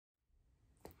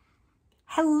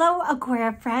Hello,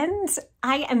 Agora friends.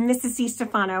 I am Mrs. C.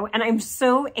 Stefano, and I'm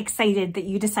so excited that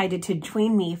you decided to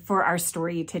join me for our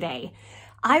story today.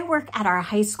 I work at our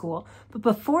high school, but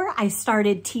before I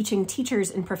started teaching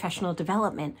teachers in professional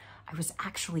development, I was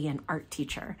actually an art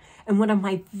teacher. And one of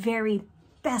my very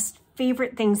best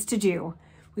favorite things to do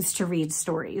was to read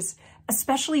stories,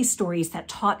 especially stories that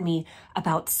taught me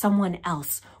about someone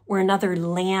else or another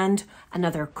land,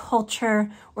 another culture,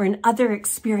 or another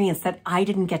experience that I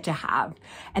didn't get to have.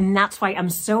 And that's why I'm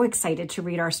so excited to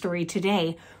read our story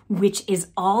today, which is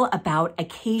all about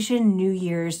Acadian New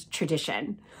Year's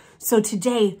tradition. So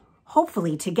today,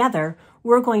 hopefully together,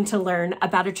 we're going to learn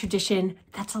about a tradition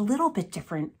that's a little bit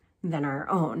different than our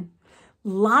own.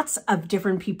 Lots of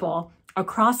different people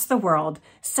across the world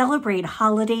celebrate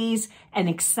holidays and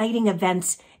exciting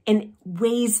events in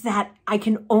ways that I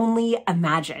can only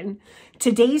imagine.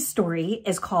 Today's story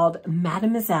is called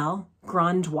Mademoiselle,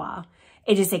 Doigts.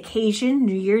 It is Acadian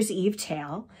New Year's Eve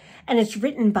tale, and it's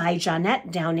written by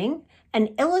Jeanette Downing and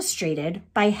illustrated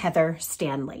by Heather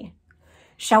Stanley.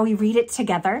 Shall we read it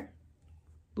together?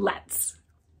 Let's.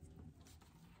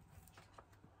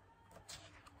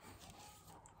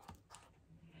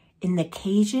 In the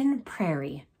Cajun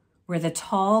prairie, where the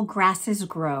tall grasses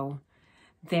grow,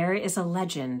 there is a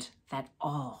legend that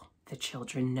all the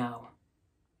children know.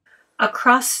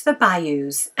 Across the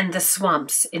bayous and the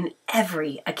swamps in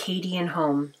every Acadian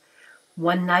home,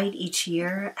 one night each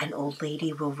year an old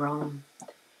lady will roam.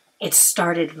 It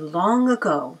started long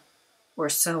ago, or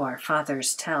so our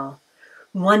fathers tell,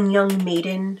 one young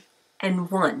maiden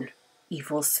and one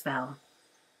evil spell.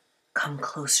 Come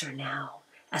closer now,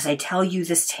 as I tell you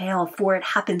this tale, for it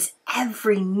happens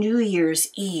every New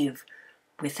Year's Eve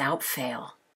without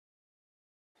fail.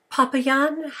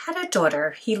 Papillon had a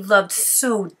daughter he loved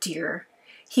so dear.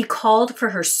 He called for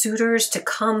her suitors to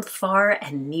come far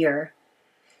and near.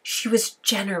 She was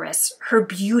generous, her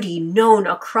beauty known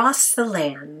across the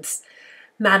lands.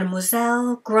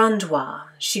 Mademoiselle Doigts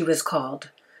she was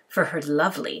called, for her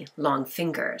lovely long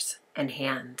fingers and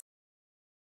hands.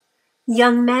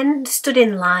 Young men stood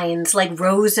in lines like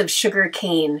rows of sugar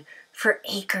cane. For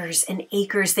acres and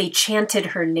acres they chanted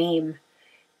her name.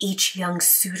 Each young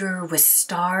suitor with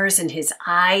stars in his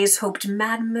eyes hoped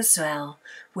Mademoiselle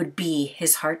would be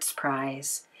his heart's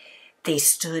prize. They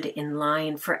stood in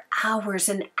line for hours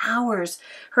and hours.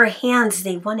 Her hands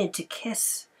they wanted to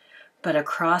kiss. But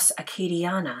across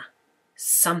Acadiana,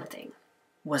 something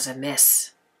was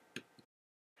amiss.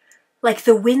 Like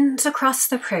the winds across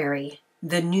the prairie,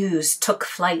 the news took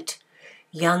flight.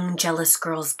 Young jealous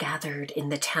girls gathered in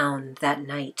the town that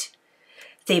night.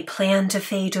 They planned to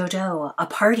fay dodo, a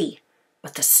party,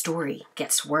 but the story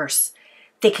gets worse.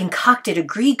 They concocted a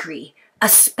gree-gree, a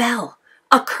spell,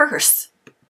 a curse.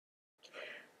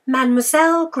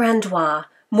 Mademoiselle Doigts,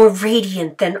 more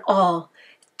radiant than all,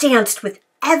 danced with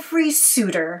every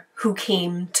suitor who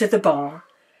came to the ball.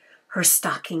 Her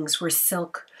stockings were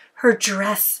silk, her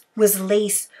dress was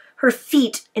lace, her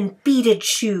feet in beaded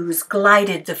shoes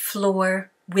glided the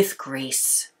floor with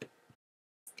grace.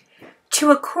 To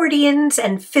accordions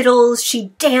and fiddles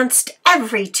she danced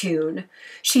every tune.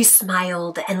 She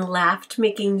smiled and laughed,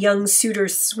 making young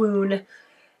suitors swoon.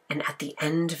 And at the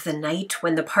end of the night,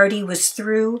 when the party was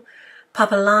through,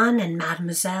 Papillon and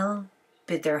Mademoiselle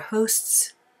bid their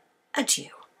hosts adieu.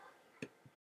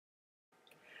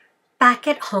 Back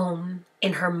at home,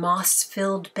 in her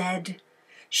moss-filled bed,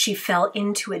 she fell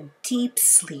into a deep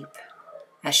sleep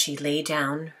as she lay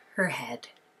down her head.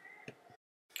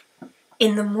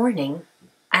 In the morning,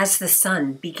 as the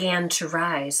sun began to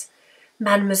rise,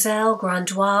 Mademoiselle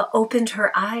Doigts opened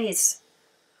her eyes.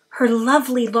 Her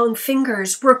lovely long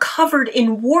fingers were covered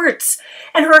in warts,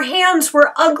 and her hands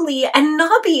were ugly and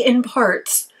knobby in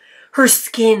parts. Her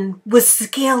skin was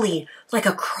scaly like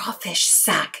a crawfish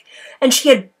sack, and she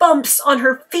had bumps on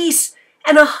her face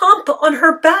and a hump on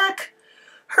her back.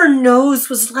 Her nose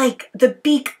was like the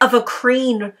beak of a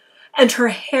crane, and her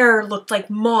hair looked like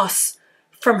moss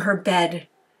from her bed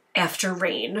after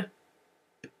rain.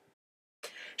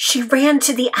 She ran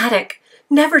to the attic,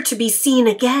 never to be seen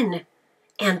again,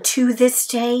 and to this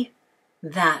day,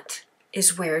 that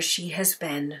is where she has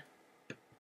been.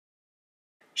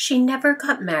 She never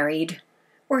got married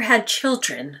or had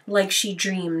children like she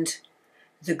dreamed.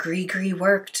 The gree-gree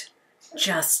worked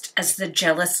just as the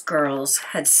jealous girls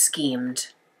had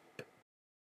schemed.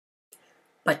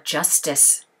 But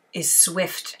justice is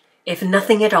swift, if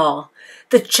nothing at all.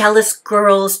 The jealous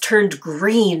girls turned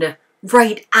green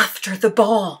right after the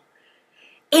ball.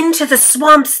 Into the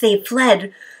swamps they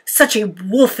fled, such a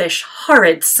wolfish,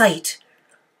 horrid sight.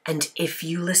 And if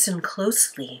you listen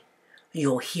closely,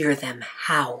 you'll hear them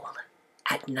howl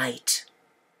at night.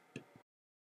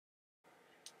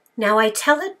 Now I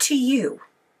tell it to you,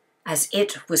 as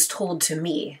it was told to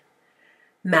me.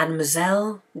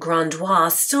 Mademoiselle Grandois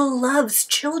still loves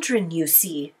children, you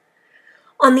see.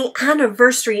 On the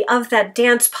anniversary of that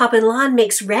dance, Papillon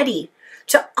makes ready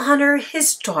to honor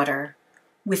his daughter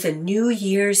with a New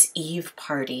Year's Eve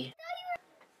party.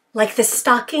 Like the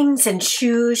stockings and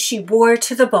shoes she wore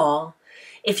to the ball,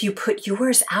 if you put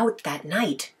yours out that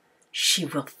night, she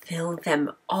will fill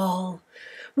them all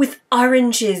with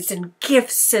oranges and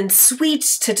gifts and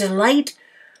sweets to delight.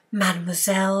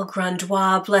 Mademoiselle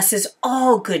Grandois blesses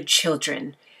all good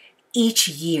children each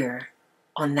year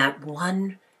on that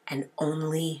one and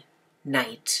only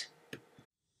night.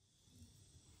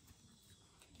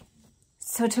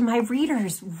 So to my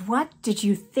readers, what did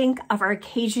you think of our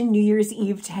Cajun New Year's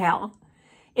Eve tale?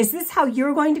 Is this how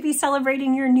you're going to be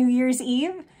celebrating your New Year's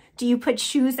Eve? Do you put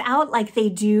shoes out like they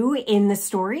do in the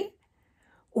story?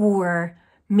 Or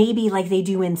maybe like they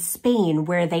do in Spain,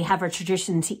 where they have a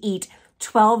tradition to eat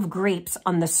 12 grapes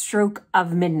on the stroke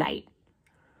of midnight.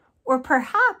 Or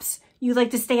perhaps you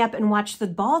like to stay up and watch the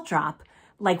ball drop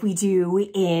like we do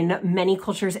in many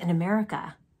cultures in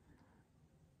America.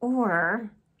 Or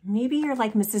maybe you're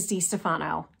like Mrs.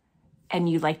 DiStefano and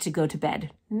you like to go to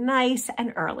bed nice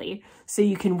and early so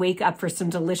you can wake up for some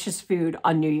delicious food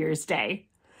on New Year's Day.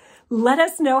 Let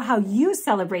us know how you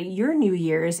celebrate your New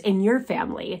Year's in your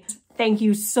family. Thank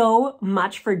you so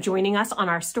much for joining us on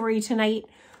our story tonight.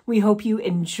 We hope you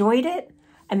enjoyed it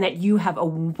and that you have a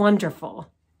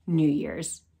wonderful New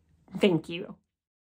Year's. Thank you.